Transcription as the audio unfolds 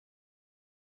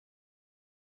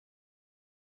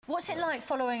What's it like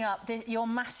following up your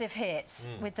massive hits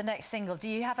with the next single? Do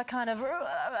you have a kind of,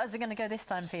 how's it going to go this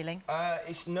time feeling?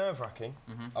 It's nerve-wracking.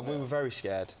 We were very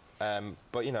scared.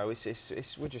 But, you know,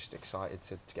 we're just excited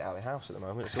to get out of the house at the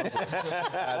moment. It's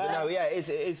but no, yeah, it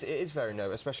is very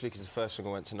nervous, especially because the first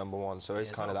single went to #1, so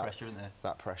it's kind of that pressure, isn't there?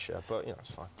 That pressure, but, you know,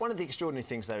 it's fine. One of the extraordinary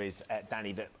things, though, is,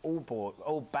 Danny, that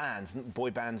all bands,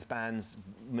 boy bands,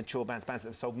 mature bands that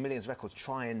have sold millions of records,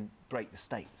 try and break the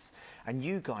States. And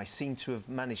you guys seem to have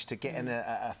managed to get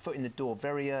a foot in the door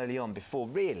very early on before,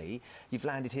 really, you've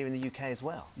landed here in the UK as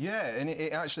well. Yeah, and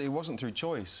it actually wasn't through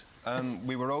choice.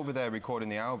 We were over there recording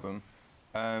the album,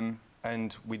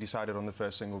 and we decided on the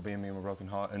first single, Being Me and My Broken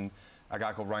Heart, and a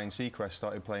guy called Ryan Seacrest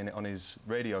started playing it on his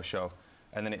radio show,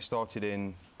 and then it started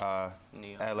in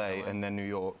LA and then New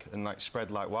York, and like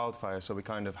spread like wildfire, so we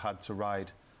kind of had to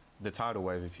ride the tidal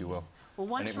wave, if you will. Well,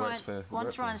 once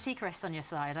Ryan Seacrest's on your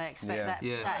side, I expect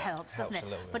that helps, doesn't it?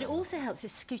 But it also helps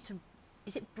if Scooter...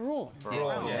 Is it Braun?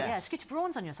 Braun, yeah. Scooter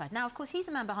Braun's on your side. Now, of course, he's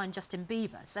the man behind Justin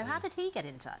Bieber, so how did he get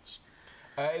in touch?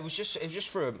 It was just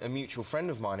for a mutual friend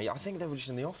of mine. I think they were just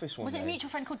in the office one day. Was it a mutual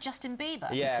friend called Justin Bieber?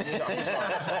 Yeah,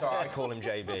 sorry, I call him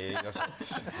JB.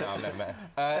 No, I've never met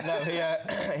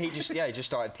him. He just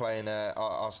started playing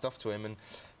our stuff to him, and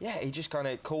yeah, he just kind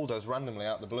of called us randomly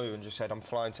out of the blue and just said, "I'm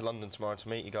flying to London tomorrow to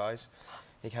meet you guys."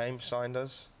 He came, signed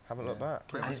us, haven't looked back.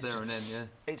 It was there and then, yeah.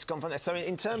 It's gone from there. So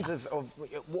in terms of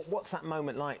what's that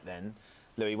moment like then,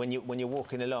 Louis, when you're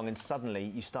walking along and suddenly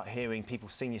you start hearing people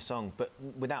sing your song, but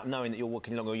without knowing that you're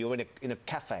walking along, or you're in a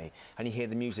cafe and you hear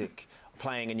the music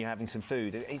playing and you're having some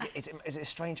food? Is it a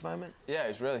strange moment? Yeah,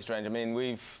 it's really strange. I mean,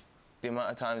 the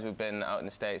amount of times we've been out in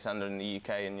the States and in the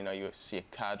UK, and you know, you see a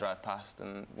car drive past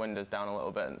and windows down a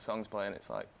little bit and the song's playing, it's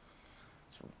like,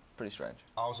 it's pretty strange.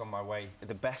 I was on my way,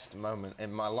 the best moment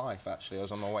in my life, actually. I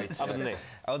was on my way to... Other than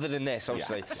this? Other than this,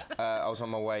 obviously. I was on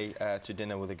my way to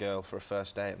dinner with a girl for a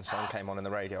first date, and the song came on in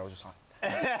the radio. I was just like...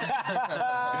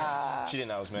 She didn't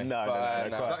know it was me. No.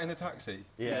 Was that in the taxi?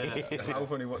 Yeah. How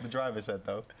funny what the driver said,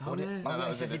 though.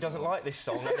 He says he doesn't like this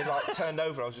song, and he like turned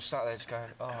over. I was just sat there, just going,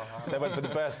 oh. So I went for the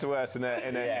burst to worse in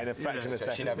a fraction of a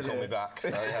second. She never called me back, so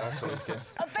yeah, that's always good.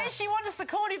 I bet she wants to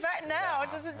call you back now,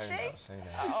 doesn't she? Who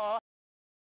knows?